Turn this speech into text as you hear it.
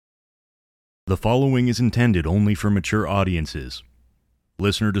The following is intended only for mature audiences.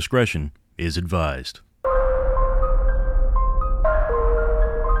 Listener discretion is advised.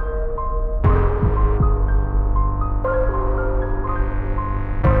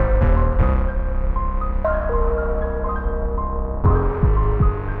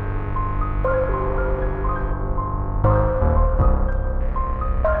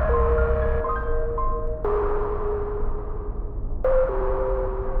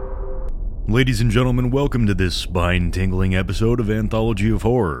 Ladies and gentlemen, welcome to this spine-tingling episode of Anthology of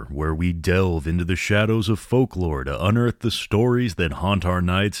Horror, where we delve into the shadows of folklore to unearth the stories that haunt our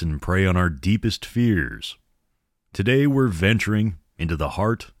nights and prey on our deepest fears. Today we're venturing into the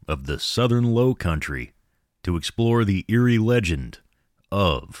heart of the southern low country to explore the eerie legend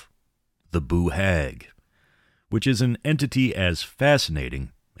of the Boohag, which is an entity as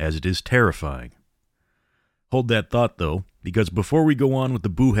fascinating as it is terrifying. Hold that thought, though, because before we go on with the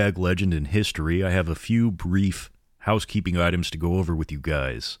Boohag legend and history, I have a few brief housekeeping items to go over with you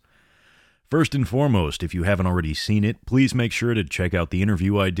guys. First and foremost, if you haven't already seen it, please make sure to check out the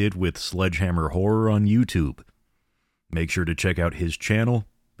interview I did with Sledgehammer Horror on YouTube. Make sure to check out his channel,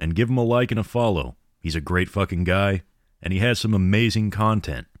 and give him a like and a follow. He's a great fucking guy, and he has some amazing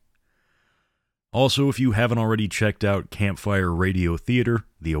content. Also, if you haven't already checked out Campfire Radio Theater,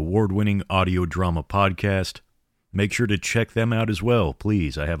 the award-winning audio drama podcast, make sure to check them out as well,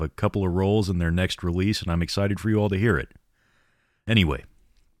 please. I have a couple of roles in their next release, and I'm excited for you all to hear it. Anyway,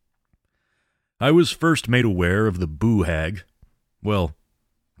 I was first made aware of the Boohag, well,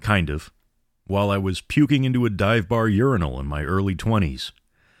 kind of, while I was puking into a dive bar urinal in my early 20s.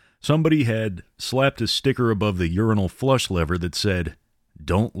 Somebody had slapped a sticker above the urinal flush lever that said,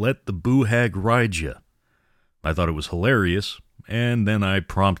 "Don't let the Boohag ride ya." I thought it was hilarious, and then I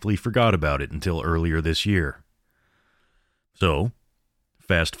promptly forgot about it until earlier this year. So,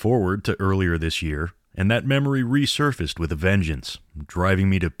 fast forward to earlier this year, and that memory resurfaced with a vengeance, driving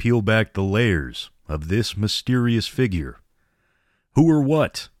me to peel back the layers of this mysterious figure. Who or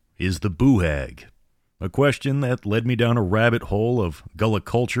what is the Boohag? A question that led me down a rabbit hole of gullah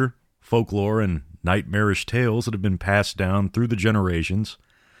culture, folklore, and nightmarish tales that have been passed down through the generations,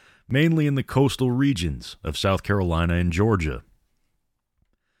 mainly in the coastal regions of South Carolina and Georgia.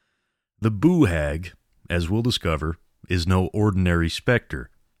 The Boohag, as we'll discover, is no ordinary specter.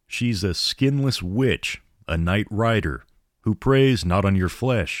 She's a skinless witch, a night rider, who preys not on your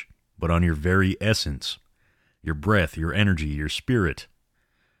flesh, but on your very essence, your breath, your energy, your spirit.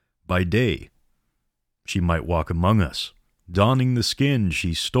 By day, she might walk among us, donning the skin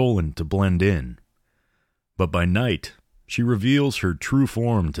she's stolen to blend in. But by night, she reveals her true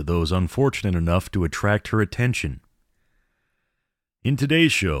form to those unfortunate enough to attract her attention. In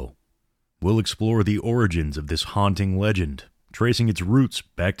today's show, we'll explore the origins of this haunting legend, tracing its roots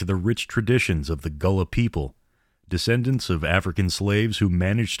back to the rich traditions of the Gullah people, descendants of African slaves who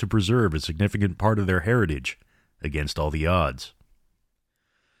managed to preserve a significant part of their heritage against all the odds.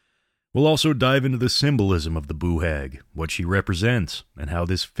 We'll also dive into the symbolism of the Boohag, what she represents, and how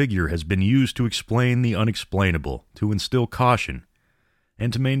this figure has been used to explain the unexplainable, to instill caution,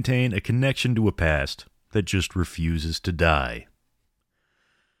 and to maintain a connection to a past that just refuses to die.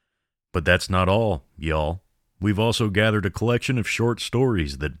 But that's not all, y'all. We've also gathered a collection of short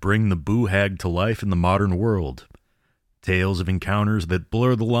stories that bring the Boohag to life in the modern world. Tales of encounters that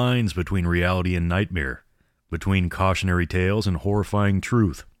blur the lines between reality and nightmare, between cautionary tales and horrifying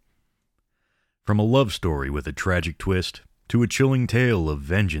truth. From a love story with a tragic twist to a chilling tale of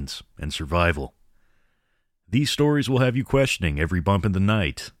vengeance and survival. These stories will have you questioning every bump in the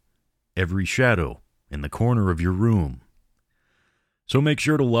night, every shadow in the corner of your room. So make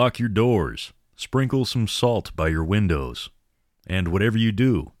sure to lock your doors, sprinkle some salt by your windows, and whatever you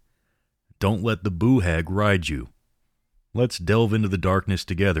do, don't let the Boohag ride you. Let's delve into the darkness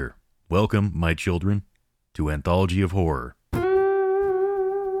together. Welcome, my children, to Anthology of Horror.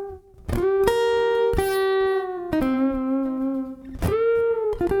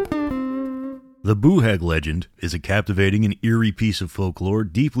 The Boohag legend is a captivating and eerie piece of folklore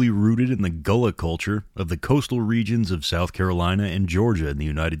deeply rooted in the Gullah culture of the coastal regions of South Carolina and Georgia in the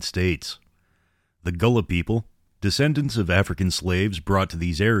United States. The Gullah people, descendants of African slaves brought to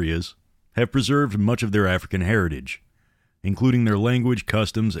these areas, have preserved much of their African heritage, including their language,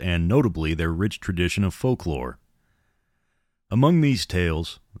 customs, and notably their rich tradition of folklore. Among these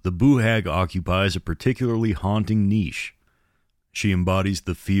tales, the Boohag occupies a particularly haunting niche. She embodies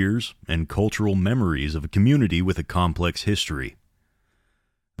the fears and cultural memories of a community with a complex history.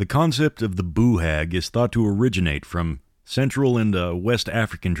 The concept of the Boohag is thought to originate from Central and West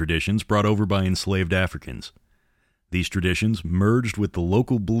African traditions brought over by enslaved Africans. These traditions merged with the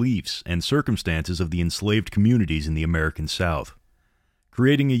local beliefs and circumstances of the enslaved communities in the American South,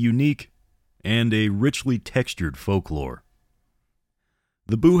 creating a unique and a richly textured folklore.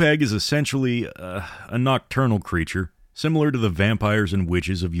 The Boohag is essentially a nocturnal creature, similar to the vampires and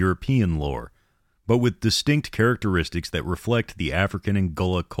witches of European lore, but with distinct characteristics that reflect the African and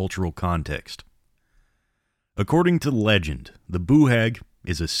Gullah cultural context. According to legend, the Boohag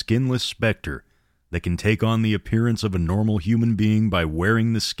is a skinless specter that can take on the appearance of a normal human being by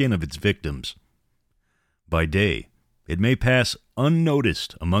wearing the skin of its victims. By day, it may pass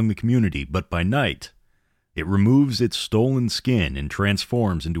unnoticed among the community, but by night, it removes its stolen skin and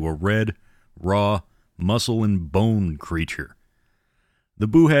transforms into a red, raw, muscle and bone creature. The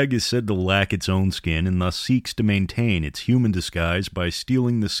Boohag is said to lack its own skin and thus seeks to maintain its human disguise by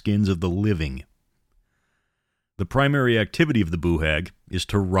stealing the skins of the living. The primary activity of the Boohag is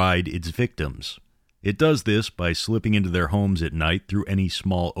to ride its victims. It does this by slipping into their homes at night through any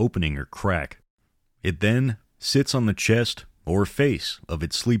small opening or crack. It then sits on the chest or face of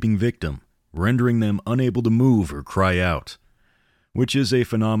its sleeping victim, rendering them unable to move or cry out, which is a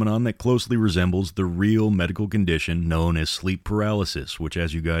phenomenon that closely resembles the real medical condition known as sleep paralysis, which,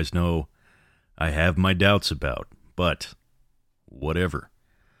 as you guys know, I have my doubts about, but whatever.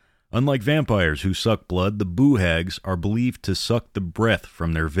 Unlike vampires who suck blood, the Boohags are believed to suck the breath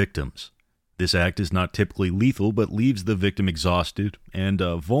from their victims. This act is not typically lethal, but leaves the victim exhausted and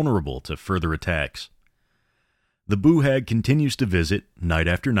vulnerable to further attacks. The Boohag continues to visit, night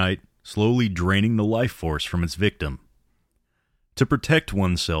after night, slowly draining the life force from its victim. To protect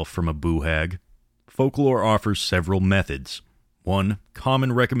oneself from a Boohag, folklore offers several methods. One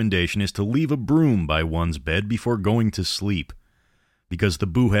common recommendation is to leave a broom by one's bed before going to sleep, because the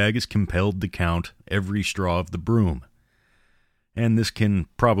Boohag is compelled to count every straw of the broom. And this can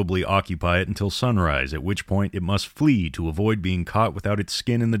probably occupy it until sunrise, at which point it must flee to avoid being caught without its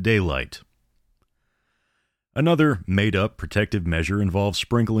skin in the daylight. Another made-up protective measure involves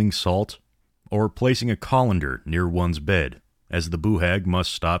sprinkling salt or placing a colander near one's bed, as the Boohag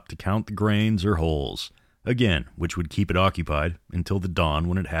must stop to count the grains or holes, again, which would keep it occupied until the dawn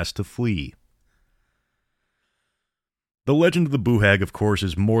when it has to flee. The legend of the Boohag, of course,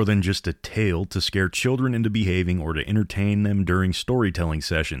 is more than just a tale to scare children into behaving or to entertain them during storytelling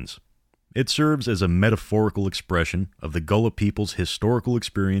sessions. It serves as a metaphorical expression of the Gullah people's historical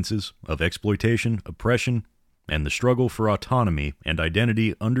experiences of exploitation, oppression, and the struggle for autonomy and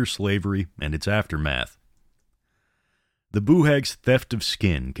identity under slavery and its aftermath. The Boohag's theft of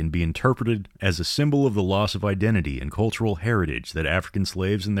skin can be interpreted as a symbol of the loss of identity and cultural heritage that African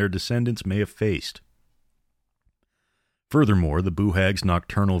slaves and their descendants may have faced. Furthermore, the Boohag's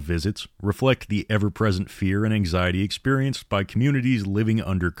nocturnal visits reflect the ever-present fear and anxiety experienced by communities living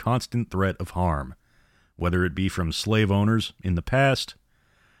under constant threat of harm, whether it be from slave owners in the past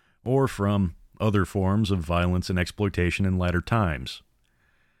or from other forms of violence and exploitation in latter times.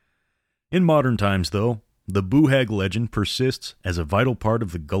 In modern times, though, the Boohag legend persists as a vital part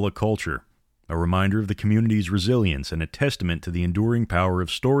of the Gullah culture, a reminder of the community's resilience and a testament to the enduring power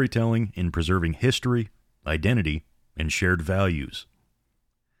of storytelling in preserving history, identity, and shared values.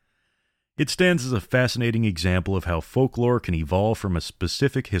 It stands as a fascinating example of how folklore can evolve from a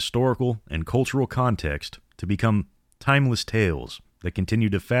specific historical and cultural context to become timeless tales that continue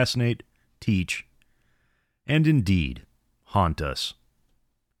to fascinate, teach, and indeed, haunt us.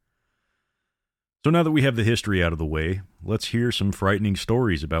 So now that we have the history out of the way, let's hear some frightening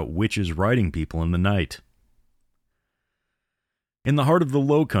stories about witches riding people in the night. In the heart of the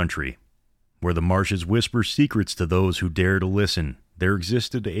Low Country, where the marshes whisper secrets to those who dare to listen, there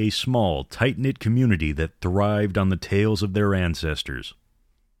existed a small, tight-knit community that thrived on the tales of their ancestors.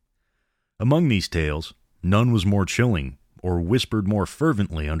 Among these tales, none was more chilling or whispered more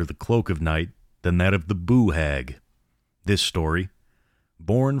fervently under the cloak of night than that of the Boohag. This story,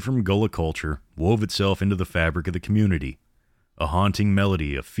 born from Gullah culture, wove itself into the fabric of the community, a haunting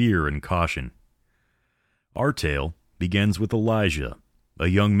melody of fear and caution. Our tale begins with Elijah, a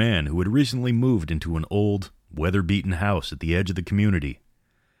young man who had recently moved into an old, weather-beaten house at the edge of the community.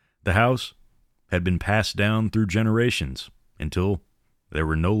 The house had been passed down through generations until there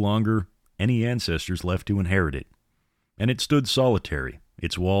were no longer any ancestors left to inherit it, and it stood solitary,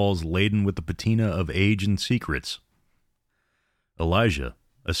 its walls laden with the patina of age and secrets. Elijah,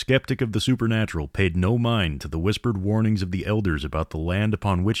 a skeptic of the supernatural, paid no mind to the whispered warnings of the elders about the land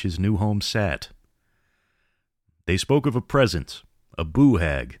upon which his new home sat. They spoke of a presence, a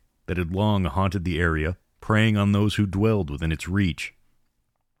Boohag, that had long haunted the area, preying on those who dwelled within its reach.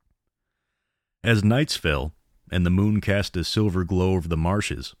 As nights fell, and the moon cast a silver glow over the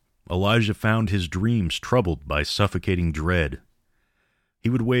marshes, Elijah found his dreams troubled by suffocating dread. He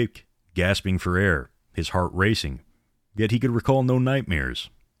would wake, gasping for air, his heart racing, yet he could recall no nightmares.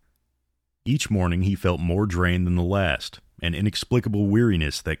 Each morning he felt more drained than the last, an inexplicable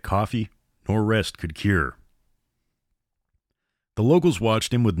weariness that coffee nor rest could cure. The locals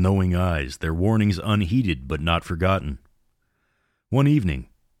watched him with knowing eyes, their warnings unheeded but not forgotten. One evening,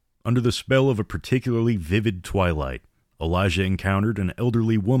 under the spell of a particularly vivid twilight, Elijah encountered an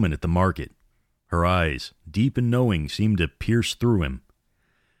elderly woman at the market. Her eyes, deep and knowing, seemed to pierce through him.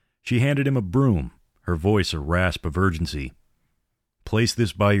 She handed him a broom, her voice a rasp of urgency. "Place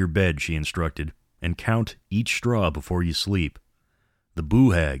this by your bed," she instructed, "and count each straw before you sleep. The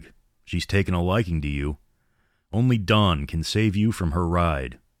Boohag, she's taken a liking to you. Only dawn can save you from her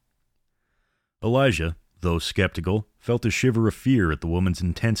ride." Elijah, though skeptical, felt a shiver of fear at the woman's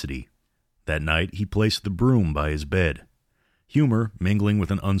intensity. That night he placed the broom by his bed, humor mingling with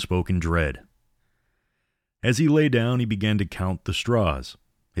an unspoken dread. As he lay down, he began to count the straws,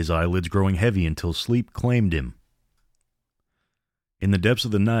 his eyelids growing heavy until sleep claimed him. In the depths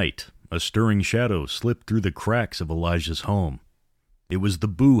of the night, a stirring shadow slipped through the cracks of Elijah's home. It was the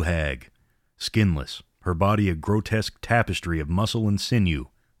Boohag, skinless, her body a grotesque tapestry of muscle and sinew,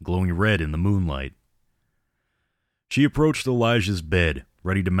 glowing red in the moonlight. She approached Elijah's bed,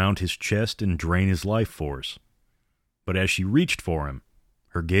 ready to mount his chest and drain his life force. But as she reached for him,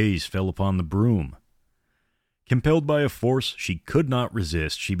 her gaze fell upon the broom. Compelled by a force she could not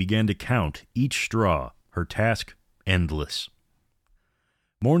resist, she began to count each straw, her task endless.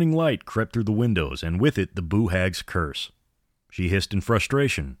 Morning light crept through the windows, and with it the Boohag's curse. She hissed in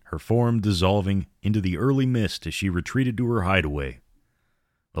frustration, her form dissolving into the early mist as she retreated to her hideaway.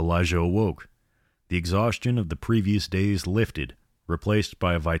 Elijah awoke. The exhaustion of the previous days lifted, replaced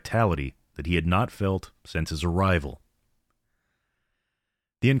by a vitality that he had not felt since his arrival.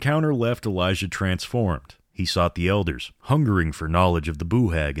 The encounter left Elijah transformed. He sought the elders, hungering for knowledge of the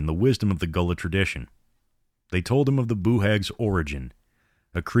Boohag and the wisdom of the Gullah tradition. They told him of the Boohag's origin,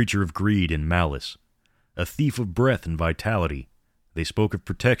 a creature of greed and malice, a thief of breath and vitality. They spoke of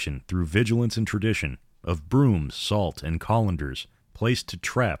protection through vigilance and tradition, of brooms, salt, and colanders, placed to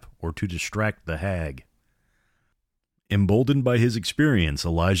trap or to distract the hag. Emboldened by his experience,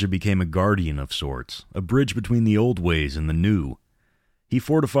 Elijah became a guardian of sorts, a bridge between the old ways and the new. He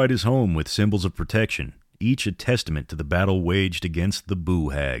fortified his home with symbols of protection, each a testament to the battle waged against the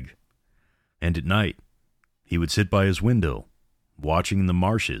Boohag. And at night, he would sit by his window, watching the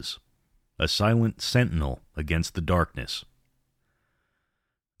marshes, a silent sentinel against the darkness.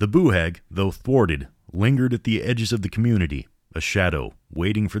 The Boohag, though thwarted, lingered at the edges of the community, a shadow,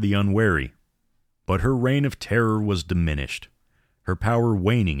 waiting for the unwary. But her reign of terror was diminished, her power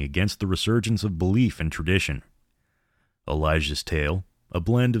waning against the resurgence of belief and tradition. Elijah's tale, a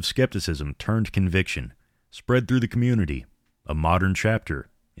blend of skepticism turned conviction, spread through the community, a modern chapter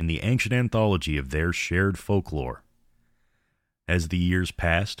in the ancient anthology of their shared folklore. As the years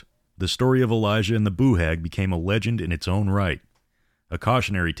passed, the story of Elijah and the Boohag became a legend in its own right, a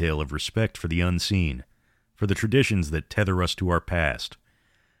cautionary tale of respect for the unseen, for the traditions that tether us to our past,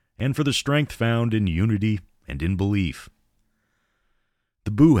 and for the strength found in unity and in belief.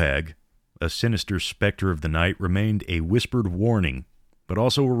 The Boohag, a sinister specter of the night, remained a whispered warning, but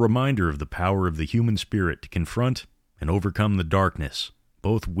also a reminder of the power of the human spirit to confront and overcome the darkness,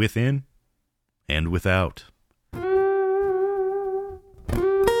 both within and without.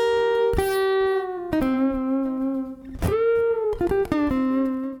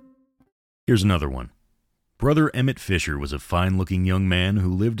 Here's another one. Brother Emmett Fisher was a fine-looking young man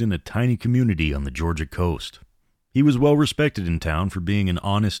who lived in a tiny community on the Georgia coast. He was well respected in town for being an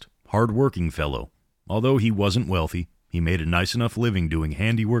honest, hard-working fellow. Although he wasn't wealthy, he made a nice enough living doing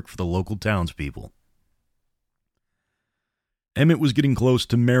handiwork for the local townspeople. Emmett was getting close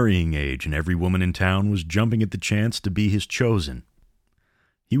to marrying age, and every woman in town was jumping at the chance to be his chosen.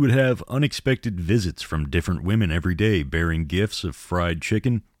 He would have unexpected visits from different women every day, bearing gifts of fried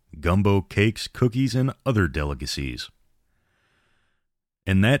chicken, gumbo cakes, cookies, and other delicacies.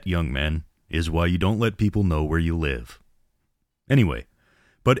 And that, young man, is why you don't let people know where you live. Anyway,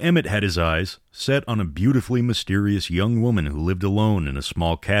 but Emmett had his eyes set on a beautifully mysterious young woman who lived alone in a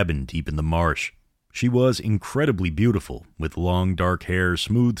small cabin deep in the marsh. She was incredibly beautiful, with long dark hair,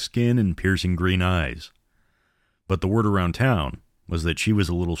 smooth skin, and piercing green eyes. But the word around town was that she was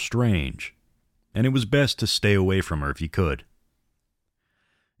a little strange, and it was best to stay away from her if you could.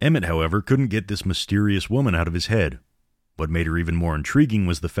 Emmett, however, couldn't get this mysterious woman out of his head. What made her even more intriguing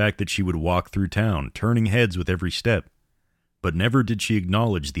was the fact that she would walk through town, turning heads with every step. But never did she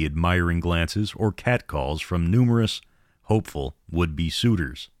acknowledge the admiring glances or catcalls from numerous, hopeful, would-be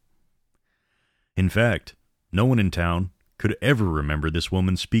suitors. In fact, no one in town could ever remember this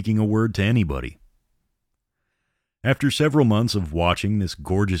woman speaking a word to anybody. After several months of watching this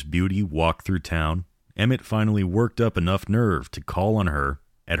gorgeous beauty walk through town, Emmett finally worked up enough nerve to call on her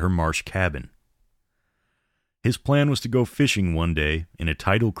at her marsh cabin. His plan was to go fishing one day in a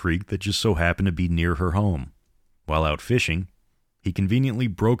tidal creek that just so happened to be near her home. While out fishing, he conveniently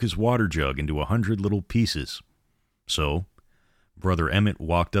broke his water jug into 100 little pieces. So, Brother Emmett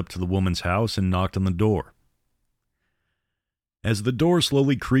walked up to the woman's house and knocked on the door. As the door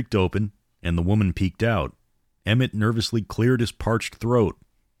slowly creaked open and the woman peeked out, Emmett nervously cleared his parched throat.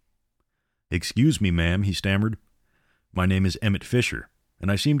 "Excuse me, ma'am," he stammered. "My name is Emmett Fisher, and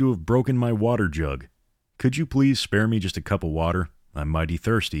I seem to have broken my water jug. Could you please spare me just a cup of water? I'm mighty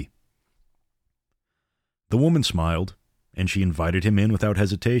thirsty." The woman smiled, and she invited him in without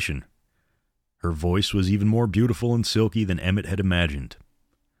hesitation. Her voice was even more beautiful and silky than Emmett had imagined.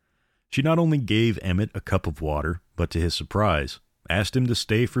 She not only gave Emmett a cup of water, but to his surprise, asked him to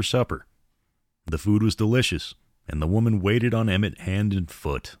stay for supper. The food was delicious, and the woman waited on Emmett hand and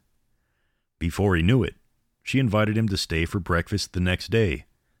foot. Before he knew it, she invited him to stay for breakfast the next day,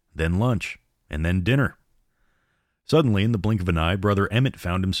 then lunch, and then dinner. Suddenly, in the blink of an eye, Brother Emmett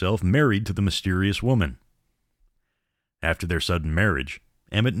found himself married to the mysterious woman. After their sudden marriage,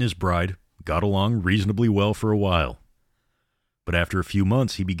 Emmett and his bride got along reasonably well for a while. But after a few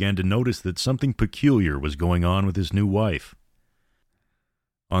months, he began to notice that something peculiar was going on with his new wife.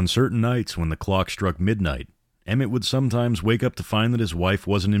 On certain nights when the clock struck midnight, Emmett would sometimes wake up to find that his wife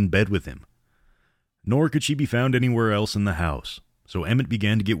wasn't in bed with him. Nor could she be found anywhere else in the house, so Emmett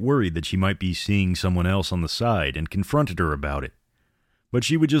began to get worried that she might be seeing someone else on the side and confronted her about it. But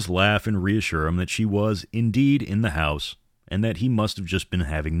she would just laugh and reassure him that she was indeed in the house and that he must have just been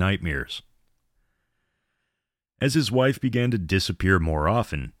having nightmares. As his wife began to disappear more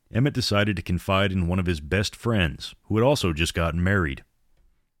often, Emmett decided to confide in one of his best friends, who had also just gotten married.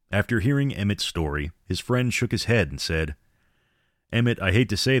 After hearing Emmett's story, his friend shook his head and said, "Emmett, I hate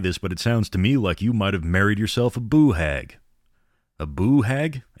to say this, but it sounds to me like you might have married yourself a boohag." "A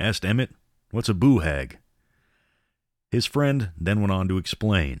boohag?" asked Emmett. "What's a boohag?" His friend then went on to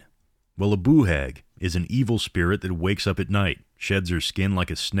explain. Well, a boohag is an evil spirit that wakes up at night, sheds her skin like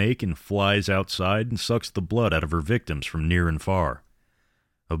a snake, and flies outside and sucks the blood out of her victims from near and far.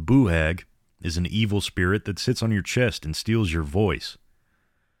 A boohag is an evil spirit that sits on your chest and steals your voice.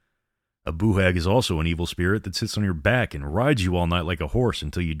 A boohag is also an evil spirit that sits on your back and rides you all night like a horse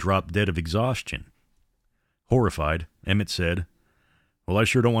until you drop dead of exhaustion. Horrified, Emmett said, "Well, I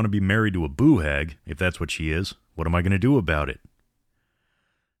sure don't want to be married to a boohag, if that's what she is. What am I going to do about it?"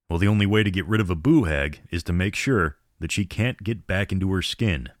 "Well, the only way to get rid of a boohag is to make sure that she can't get back into her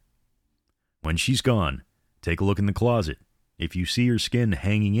skin. When she's gone, take a look in the closet. If you see her skin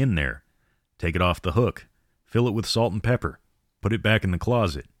hanging in there, take it off the hook, fill it with salt and pepper, put it back in the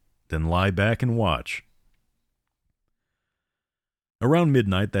closet, then lie back and watch." Around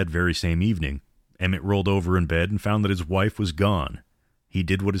midnight that very same evening, Emmett rolled over in bed and found that his wife was gone. He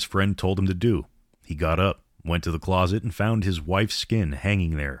did what his friend told him to do. He got up, went to the closet, and found his wife's skin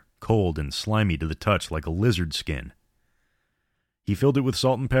hanging there, cold and slimy to the touch like a lizard skin. He filled it with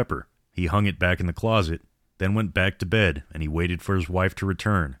salt and pepper. He hung it back in the closet, then went back to bed, and he waited for his wife to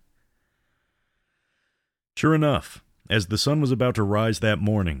return. Sure enough, as the sun was about to rise that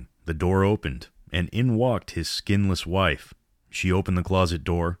morning, the door opened, and in walked his skinless wife. She opened the closet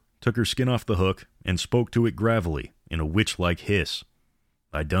door, took her skin off the hook, and spoke to it gravelly, in a witch-like hiss.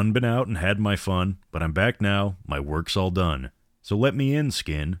 "I done been out and had my fun, but I'm back now, my work's all done. So let me in,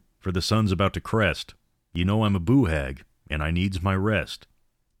 skin, for the sun's about to crest. You know I'm a boohag, and I needs my rest."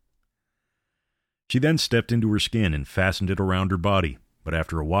 She then stepped into her skin and fastened it around her body, but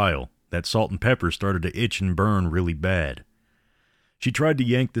after a while, that salt and pepper started to itch and burn really bad. She tried to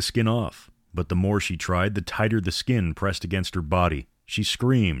yank the skin off, but the more she tried, the tighter the skin pressed against her body. She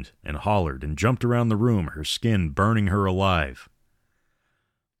screamed and hollered and jumped around the room, her skin burning her alive.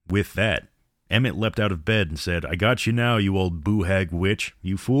 With that, Emmett leapt out of bed and said, "I got you now, you old boohag witch.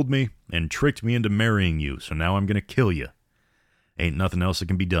 You fooled me and tricked me into marrying you, so now I'm going to kill you. Ain't nothing else that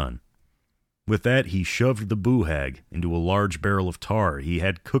can be done." With that, he shoved the boohag into a large barrel of tar he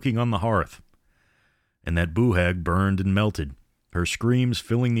had cooking on the hearth. And that boohag burned and melted, her screams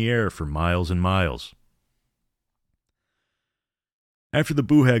filling the air for miles and miles. After the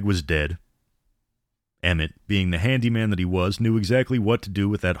boohag was dead, Emmett, being the handyman that he was, knew exactly what to do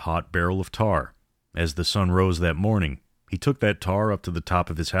with that hot barrel of tar. As the sun rose that morning, he took that tar up to the top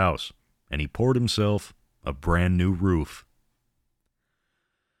of his house, and he poured himself a brand new roof.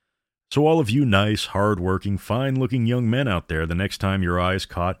 So all of you nice, hard-working, fine-looking young men out there, the next time your eye is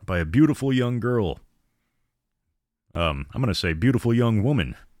caught by a beautiful young girl, I'm going to say beautiful young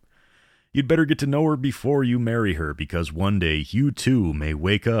woman, you'd better get to know her before you marry her, because one day you too may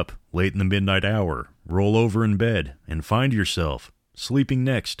wake up late in the midnight hour, roll over in bed, and find yourself sleeping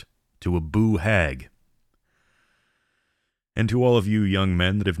next to a Boohag. And to all of you young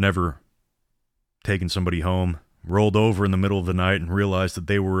men that have never taken somebody home, rolled over in the middle of the night and realized that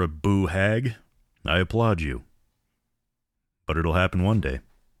they were a Boohag, I applaud you. But it'll happen one day.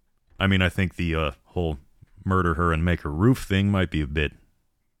 I mean, I think the whole murder her and make her roof thing might be a bit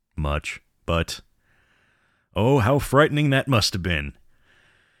much, but oh, how frightening that must have been.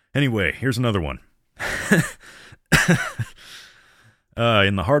 Anyway, here's another one.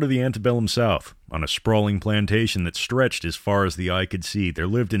 In the heart of the antebellum South, on a sprawling plantation that stretched as far as the eye could see, there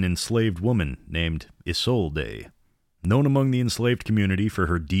lived an enslaved woman named Isolde, known among the enslaved community for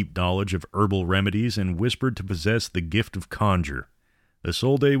her deep knowledge of herbal remedies and whispered to possess the gift of conjure.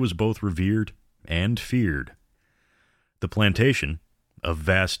 Isolde was both revered and feared. The plantation, a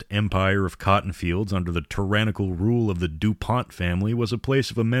vast empire of cotton fields under the tyrannical rule of the DuPont family, was a place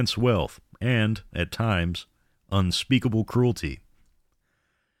of immense wealth and, at times, unspeakable cruelty.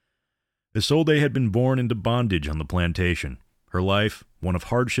 Isolde had been born into bondage on the plantation, her life one of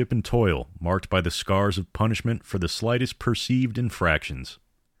hardship and toil, marked by the scars of punishment for the slightest perceived infractions.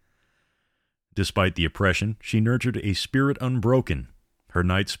 Despite the oppression, she nurtured a spirit unbroken, her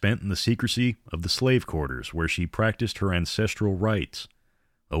nights spent in the secrecy of the slave quarters where she practiced her ancestral rites,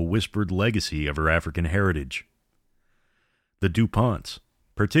 a whispered legacy of her African heritage. The DuPonts,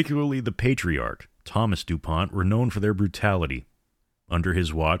 particularly the patriarch, Thomas DuPont, were known for their brutality. Under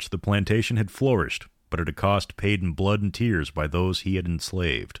his watch, the plantation had flourished, but at a cost paid in blood and tears by those he had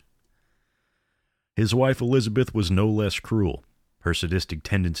enslaved. His wife Elizabeth was no less cruel, her sadistic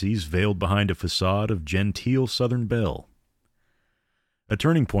tendencies veiled behind a facade of genteel Southern belle. A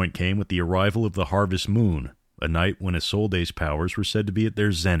turning point came with the arrival of the harvest moon, a night when Isolde's powers were said to be at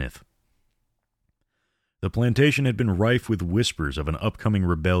their zenith. The plantation had been rife with whispers of an upcoming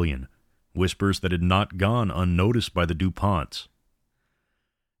rebellion, whispers that had not gone unnoticed by the DuPonts.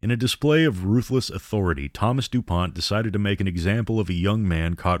 In a display of ruthless authority, Thomas DuPont decided to make an example of a young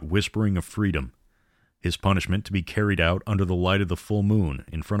man caught whispering of freedom, his punishment to be carried out under the light of the full moon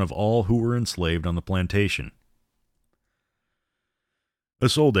in front of all who were enslaved on the plantation.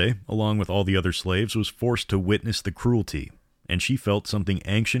 Isolde, along with all the other slaves, was forced to witness the cruelty, and she felt something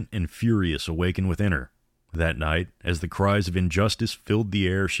ancient and furious awaken within her. That night, as the cries of injustice filled the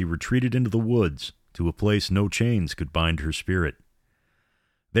air, she retreated into the woods, to a place no chains could bind her spirit.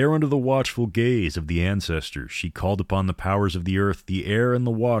 There, under the watchful gaze of the ancestors, she called upon the powers of the earth, the air, and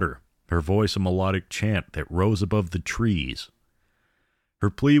the water, her voice a melodic chant that rose above the trees. Her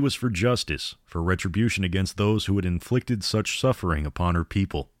plea was for justice, for retribution against those who had inflicted such suffering upon her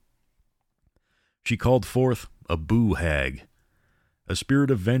people. She called forth a Boohag, a spirit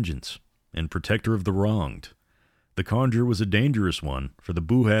of vengeance and protector of the wronged. The conjure was a dangerous one, for the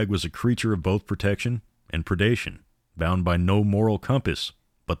Boohag was a creature of both protection and predation, bound by no moral compass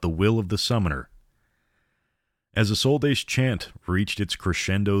but the will of the summoner. As Isolde's chant reached its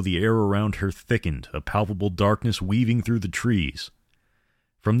crescendo, the air around her thickened, a palpable darkness weaving through the trees.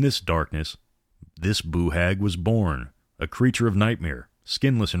 From this darkness, this Boohag was born, a creature of nightmare,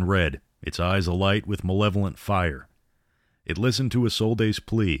 skinless and red, its eyes alight with malevolent fire. It listened to Isolde's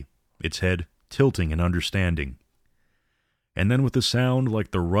plea, its head tilting in understanding. And then with a sound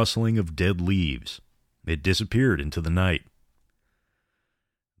like the rustling of dead leaves, it disappeared into the night.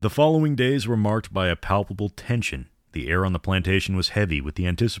 The following days were marked by a palpable tension. The air on the plantation was heavy with the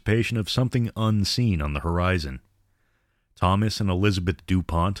anticipation of something unseen on the horizon. Thomas and Elizabeth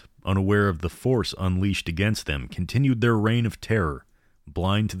DuPont, unaware of the force unleashed against them, continued their reign of terror,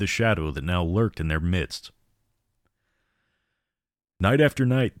 blind to the shadow that now lurked in their midst. Night after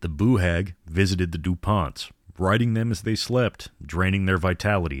night, the Boohag visited the DuPonts, riding them as they slept, draining their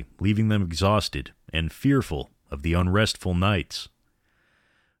vitality, leaving them exhausted and fearful of the unrestful nights.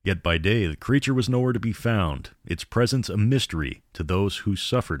 Yet by day the creature was nowhere to be found, its presence a mystery to those who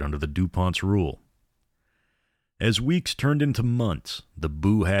suffered under the DuPonts' rule. As weeks turned into months, the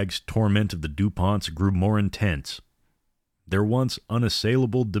Boohag's torment of the DuPonts grew more intense, their once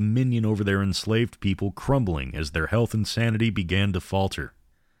unassailable dominion over their enslaved people crumbling as their health and sanity began to falter.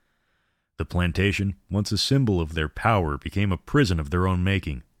 The plantation, once a symbol of their power, became a prison of their own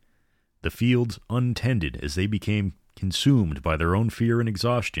making. The fields untended as they became consumed by their own fear and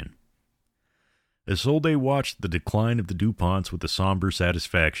exhaustion. Isolde watched the decline of the DuPonts with a somber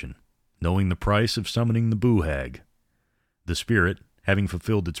satisfaction, knowing the price of summoning the Boohag. The spirit, having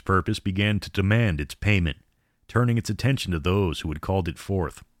fulfilled its purpose, began to demand its payment, turning its attention to those who had called it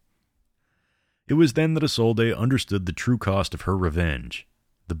forth. It was then that Isolde understood the true cost of her revenge,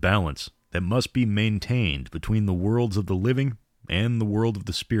 the balance that must be maintained between the worlds of the living and the world of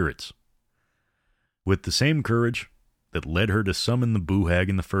the spirits. With the same courage that led her to summon the Boohag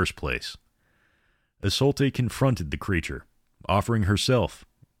in the first place, Isolde confronted the creature, offering herself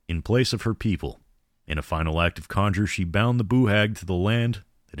in place of her people. In a final act of conjure, she bound the Boohag to the land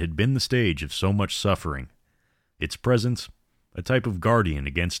that had been the stage of so much suffering, its presence a type of guardian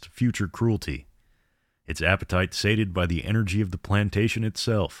against future cruelty, its appetite sated by the energy of the plantation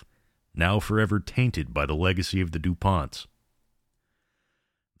itself, now forever tainted by the legacy of the DuPonts.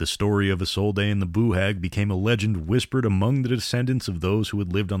 The story of Isolde and the Boohag became a legend whispered among the descendants of those who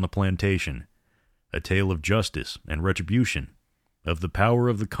had lived on the plantation, a tale of justice and retribution, of the power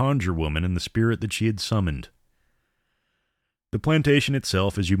of the conjure woman and the spirit that she had summoned. The plantation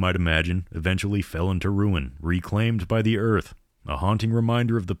itself, as you might imagine, eventually fell into ruin, reclaimed by the earth, a haunting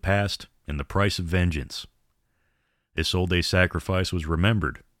reminder of the past and the price of vengeance. Isolde's sacrifice was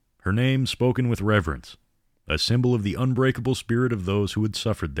remembered, her name spoken with reverence, a symbol of the unbreakable spirit of those who had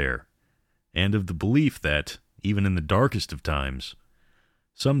suffered there, and of the belief that, even in the darkest of times,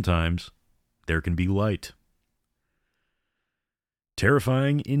 sometimes there can be light.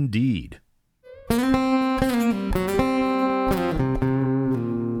 Terrifying indeed.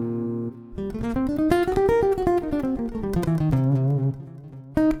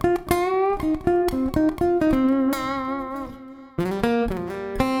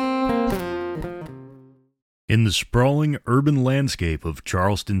 In the sprawling urban landscape of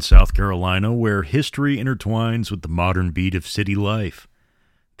Charleston, South Carolina, where history intertwines with the modern beat of city life,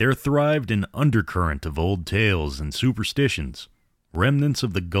 there thrived an undercurrent of old tales and superstitions, remnants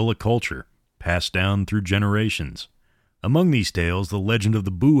of the Gullah culture, passed down through generations. Among these tales, the legend of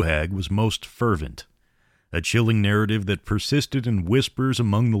the Boohag was most fervent, a chilling narrative that persisted in whispers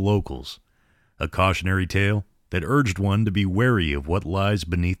among the locals, a cautionary tale that urged one to be wary of what lies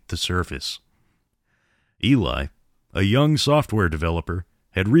beneath the surface. Eli, a young software developer,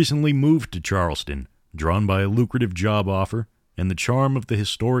 had recently moved to Charleston, drawn by a lucrative job offer and the charm of the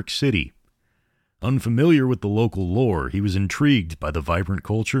historic city. Unfamiliar with the local lore, he was intrigued by the vibrant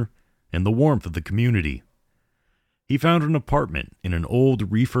culture and the warmth of the community. He found an apartment in an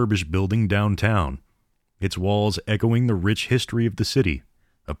old refurbished building downtown, its walls echoing the rich history of the city,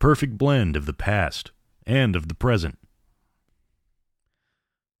 a perfect blend of the past and of the present.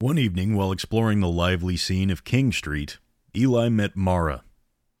 One evening, while exploring the lively scene of King Street, Eli met Mara.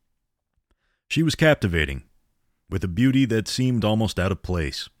 She was captivating, with a beauty that seemed almost out of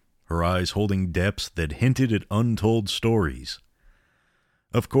place, her eyes holding depths that hinted at untold stories.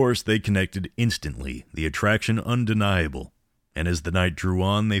 Of course, they connected instantly, the attraction undeniable, and as the night drew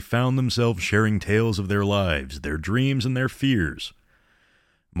on, they found themselves sharing tales of their lives, their dreams, and their fears.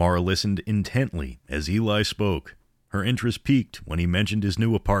 Mara listened intently as Eli spoke. Her interest peaked when he mentioned his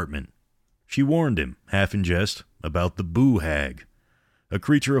new apartment. She warned him, half in jest, about the Boohag, a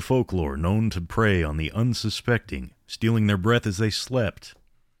creature of folklore known to prey on the unsuspecting, stealing their breath as they slept.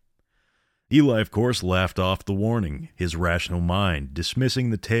 Eli, of course, laughed off the warning, his rational mind dismissing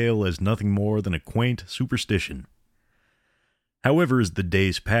the tale as nothing more than a quaint superstition. However, as the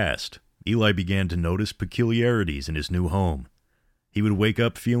days passed, Eli began to notice peculiarities in his new home. He would wake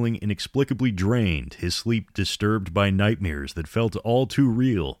up feeling inexplicably drained, his sleep disturbed by nightmares that felt all too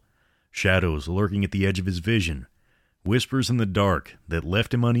real, shadows lurking at the edge of his vision, whispers in the dark that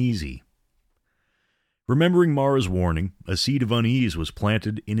left him uneasy. Remembering Mara's warning, a seed of unease was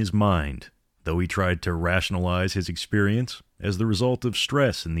planted in his mind, though he tried to rationalize his experience as the result of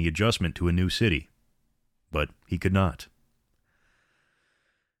stress and the adjustment to a new city. But he could not.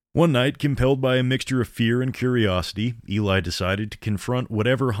 One night, compelled by a mixture of fear and curiosity, Eli decided to confront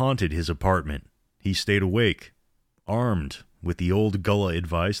whatever haunted his apartment. He stayed awake, armed with the old Gullah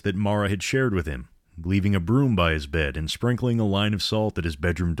advice that Mara had shared with him, leaving a broom by his bed and sprinkling a line of salt at his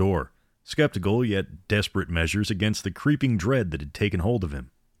bedroom door, skeptical yet desperate measures against the creeping dread that had taken hold of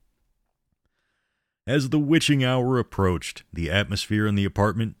him. As the witching hour approached, the atmosphere in the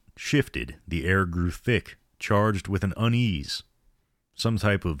apartment shifted, the air grew thick, charged with an unease, some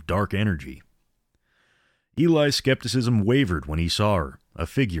type of dark energy. Eli's skepticism wavered when he saw her, a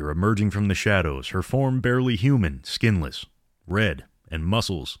figure emerging from the shadows, her form barely human, skinless, red, and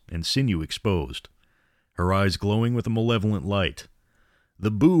muscles and sinew exposed, her eyes glowing with a malevolent light.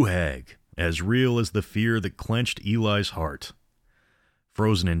 The Boohag, as real as the fear that clenched Eli's heart.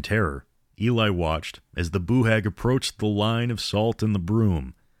 Frozen in terror, Eli watched as the Boohag approached the line of salt and the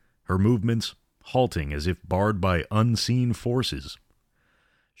broom, her movements halting as if barred by unseen forces,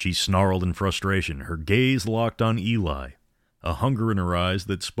 She snarled in frustration, her gaze locked on Eli, a hunger in her eyes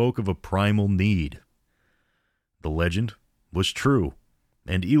that spoke of a primal need. The legend was true,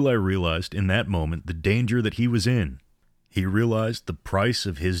 and Eli realized in that moment the danger that he was in. He realized the price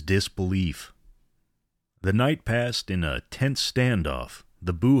of his disbelief. The night passed in a tense standoff,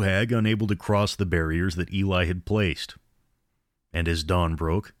 the Boohag unable to cross the barriers that Eli had placed. And as dawn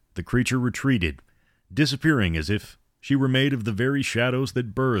broke, the creature retreated, disappearing as if she were made of the very shadows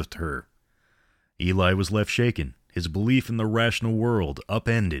that birthed her. Eli was left shaken, his belief in the rational world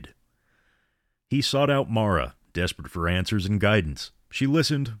upended. He sought out Mara, desperate for answers and guidance. She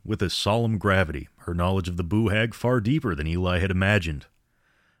listened with a solemn gravity, her knowledge of the Boohag far deeper than Eli had imagined.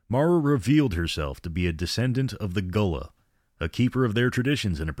 Mara revealed herself to be a descendant of the Gullah, a keeper of their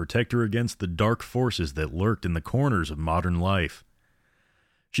traditions and a protector against the dark forces that lurked in the corners of modern life.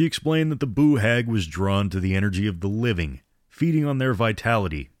 She explained that the Boohag was drawn to the energy of the living, feeding on their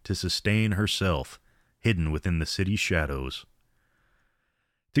vitality to sustain herself, hidden within the city's shadows.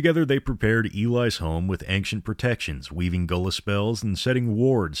 Together they prepared Eli's home with ancient protections, weaving Gullah spells and setting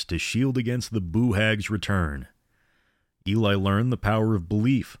wards to shield against the Boohag's return. Eli learned the power of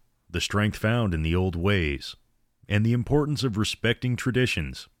belief, the strength found in the old ways, and the importance of respecting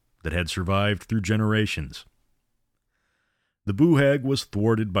traditions that had survived through generations. The Boohag was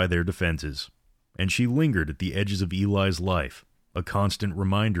thwarted by their defenses, and she lingered at the edges of Eli's life, a constant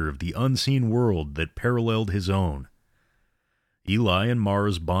reminder of the unseen world that paralleled his own. Eli and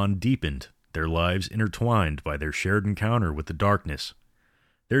Mara's bond deepened, their lives intertwined by their shared encounter with the darkness,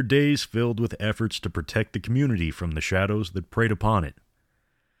 their days filled with efforts to protect the community from the shadows that preyed upon it.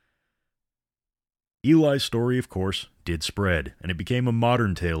 Eli's story, of course, did spread, and it became a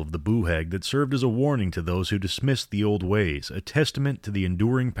modern tale of the Boohag that served as a warning to those who dismissed the old ways, a testament to the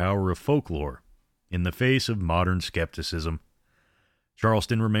enduring power of folklore in the face of modern skepticism.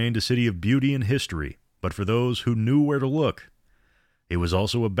 Charleston remained a city of beauty and history, but for those who knew where to look, it was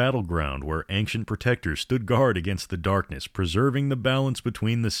also a battleground where ancient protectors stood guard against the darkness, preserving the balance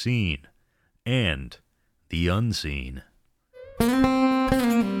between the seen and the unseen.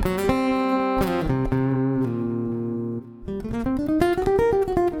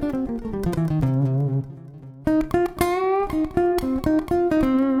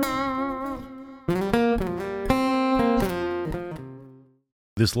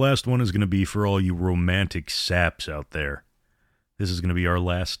 This last one is going to be for all you romantic saps out there. This is going to be our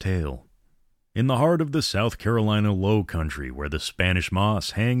last tale. In the heart of the South Carolina low country, where the Spanish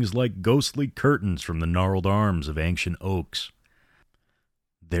moss hangs like ghostly curtains from the gnarled arms of ancient oaks,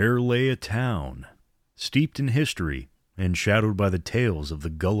 there lay a town, steeped in history and shadowed by the tales of the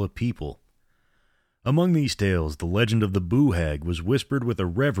Gullah people. Among these tales, the legend of the Boohag was whispered with a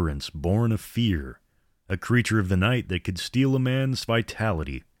reverence born of fear, a creature of the night that could steal a man's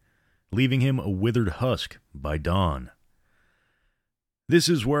vitality, leaving him a withered husk by dawn. This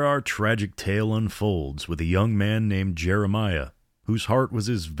is where our tragic tale unfolds with a young man named Jeremiah, whose heart was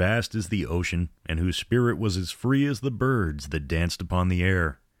as vast as the ocean and whose spirit was as free as the birds that danced upon the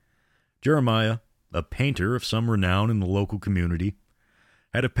air. Jeremiah, a painter of some renown in the local community,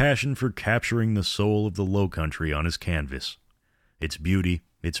 had a passion for capturing the soul of the low country on his canvas, its beauty,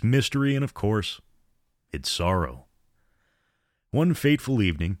 its mystery, and of course, its sorrow. One fateful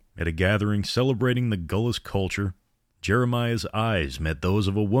evening, at a gathering celebrating the Gullah's culture, Jeremiah's eyes met those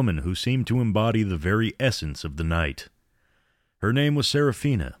of a woman who seemed to embody the very essence of the night. Her name was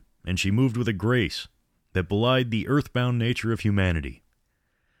Seraphina, and she moved with a grace that belied the earthbound nature of humanity.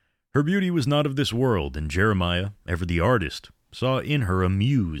 Her beauty was not of this world, and Jeremiah, ever the artist, saw in her a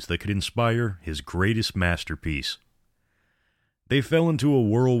muse that could inspire his greatest masterpiece. They fell into a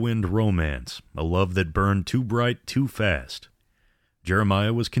whirlwind romance, a love that burned too bright too fast.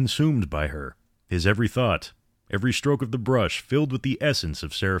 Jeremiah was consumed by her, his every thought, every stroke of the brush filled with the essence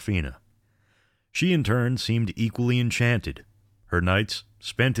of Seraphina. She in turn seemed equally enchanted, her nights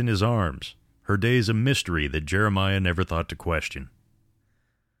spent in his arms, her days a mystery that Jeremiah never thought to question.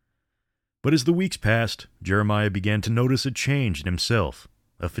 But as the weeks passed, Jeremiah began to notice a change in himself.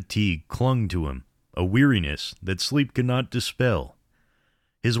 A fatigue clung to him, a weariness that sleep could not dispel.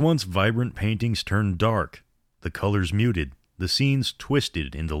 His once vibrant paintings turned dark, the colors muted, the scenes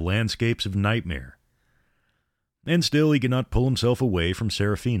twisted into landscapes of nightmare. And still he could not pull himself away from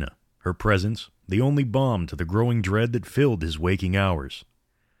Seraphina, her presence the only balm to the growing dread that filled his waking hours.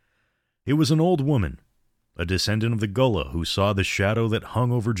 It was an old woman, a descendant of the Gullah, who saw the shadow that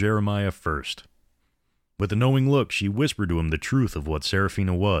hung over Jeremiah first. With a knowing look, she whispered to him the truth of what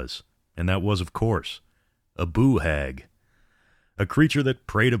Seraphina was, and that was, of course, a Boohag, a creature that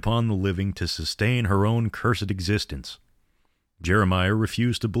preyed upon the living to sustain her own cursed existence. Jeremiah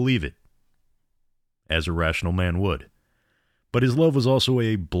refused to believe it, as a rational man would. But his love was also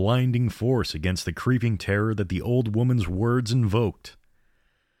a blinding force against the creeping terror that the old woman's words invoked.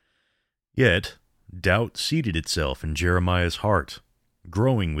 Yet, doubt seated itself in Jeremiah's heart,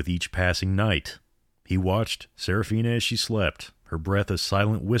 growing with each passing night. He watched Seraphina as she slept, her breath a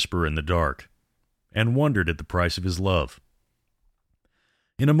silent whisper in the dark, and wondered at the price of his love.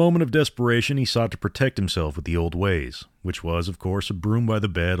 In a moment of desperation, he sought to protect himself with the old ways, which was, of course, a broom by the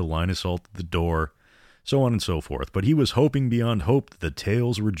bed, a line of salt at the door, so on and so forth. But he was hoping beyond hope that the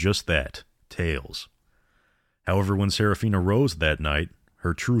tales were just that, tales. However, when Seraphina rose that night,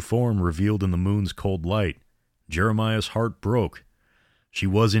 her true form revealed in the moon's cold light, Jeremiah's heart broke. She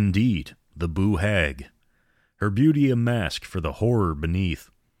was indeed the Boohag, her beauty a mask for the horror beneath,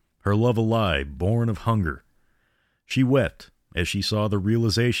 her love a lie born of hunger. She wept as she saw the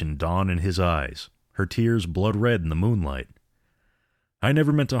realization dawn in his eyes, her tears blood-red in the moonlight. "I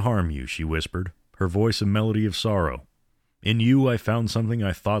never meant to harm you," she whispered, her voice a melody of sorrow. "In you I found something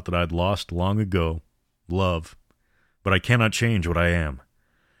I thought that I'd lost long ago, love, but I cannot change what I am."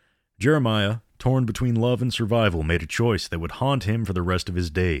 Jeremiah, torn between love and survival, made a choice that would haunt him for the rest of his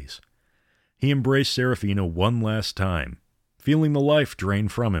days. He embraced Seraphina one last time, feeling the life drain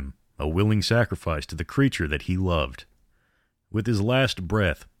from him, a willing sacrifice to the creature that he loved. With his last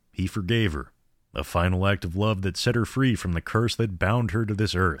breath, he forgave her, a final act of love that set her free from the curse that bound her to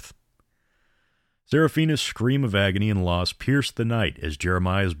this earth. Seraphina's scream of agony and loss pierced the night as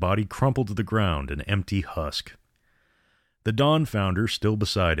Jeremiah's body crumpled to the ground, an empty husk. The dawn found her still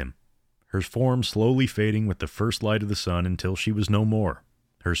beside him, her form slowly fading with the first light of the sun until she was no more,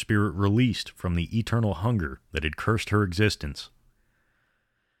 her spirit released from the eternal hunger that had cursed her existence.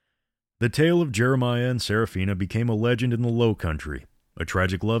 The tale of Jeremiah and Seraphina became a legend in the Low Country, a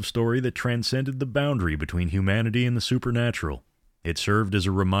tragic love story that transcended the boundary between humanity and the supernatural. It served as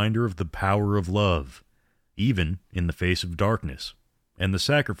a reminder of the power of love, even in the face of darkness, and the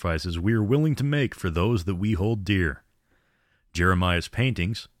sacrifices we are willing to make for those that we hold dear. Jeremiah's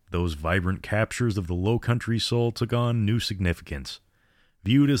paintings, those vibrant captures of the Low Country soul, took on new significance,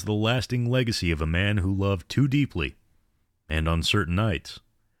 viewed as the lasting legacy of a man who loved too deeply, and on certain nights,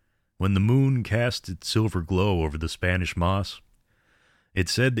 when the moon cast its silver glow over the Spanish moss,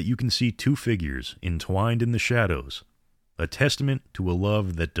 it's said that you can see two figures entwined in the shadows, a testament to a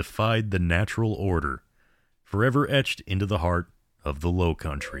love that defied the natural order, forever etched into the heart of the Low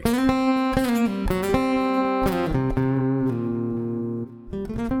Country.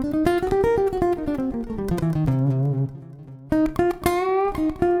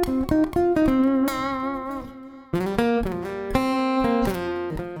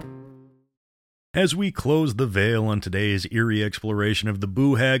 As we close the veil on today's eerie exploration of the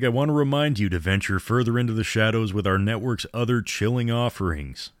Boohag, I want to remind you to venture further into the shadows with our network's other chilling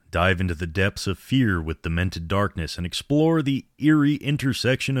offerings. Dive into the depths of fear with Demented Darkness and explore the eerie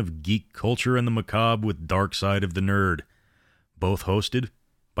intersection of geek culture and the macabre with Dark Side of the Nerd. Both hosted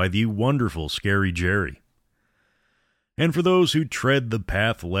by the wonderful Scary Jerry. And for those who tread the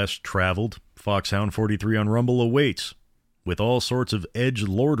path less traveled, Foxhound 43 on Rumble awaits, with all sorts of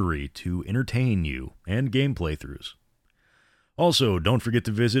edgelordery to entertain you and game playthroughs. Also, don't forget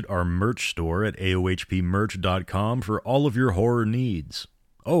to visit our merch store at aohpmerch.com for all of your horror needs.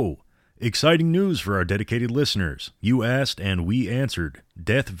 Oh, exciting news for our dedicated listeners. You asked and we answered.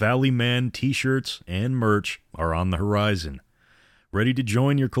 Death Valley Man t-shirts and merch are on the horizon, ready to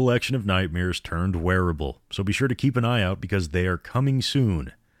join your collection of nightmares turned wearable. So be sure to keep an eye out because they are coming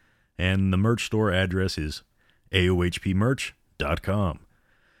soon. And the merch store address is aohpmerch.com.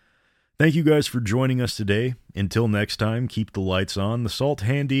 Thank you guys for joining us today. Until next time, keep the lights on, the salt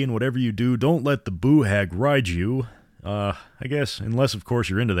handy, and whatever you do, don't let the Boohag ride you. I guess, unless of course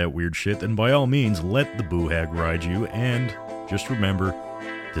you're into that weird shit, then by all means, let the Boohag ride you, and just remember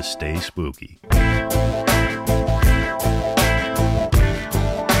to stay spooky.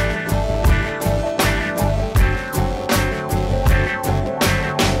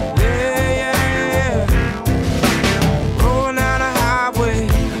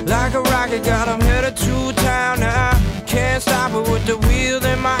 Got 'em headed to town now. Can't stop it with the wheel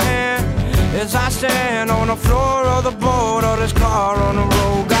in my hand as I stand on the floor of the boat of this car on the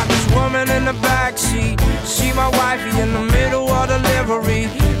road. Got this woman in the backseat, see my wifey in the middle of the livery.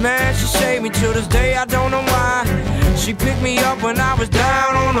 Man, she saved me till this day, I don't know why. She picked me up when I was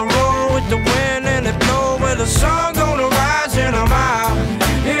down on the road with the wind and it blow, where the sun gonna rise in a mile.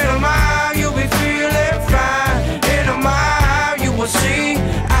 In a mile, you'll be feeling fine. In a mile, you will see.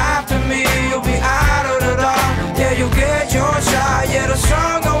 After me, you'll be out of the dark. Yeah, you'll get your shot. Yeah, the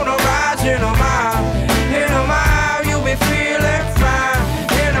sun gonna rise in a mile. In a mile, you'll be feeling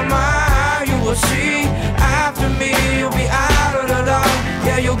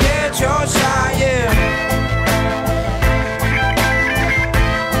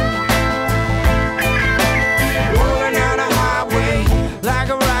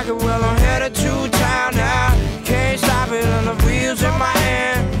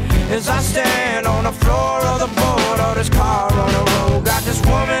stand on the floor of the board of this car on the road. Got this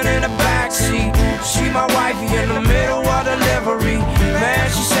woman in the backseat, she my wifey in the middle of delivery. Man,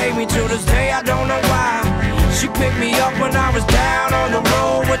 she saved me to this day, I don't know why. She picked me up when I was down on the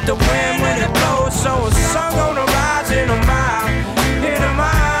road with the wind when it blows. So a sun gonna rise in a mile. In a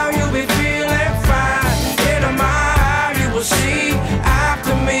mile, you'll be feeling fine. In a mile, you will see.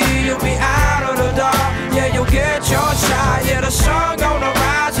 After me, you'll be out of the dark. Yeah, you'll get your shot. Yeah, the sun gonna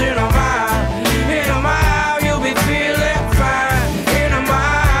rise in a mile. In a mile, you'll be feeling fine. In a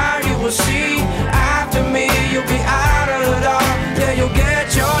mile, you will see. After me, you'll be out of the dark. Yeah, you'll get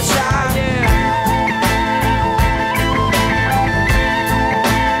your shot. Yeah.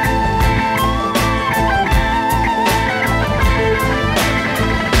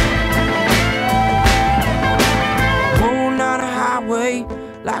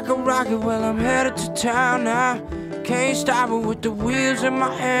 Like a rocket, well, I'm headed to town now. Can't stop it with the wheels in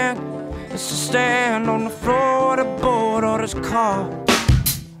my hand. It's to stand on the floor of the board of this car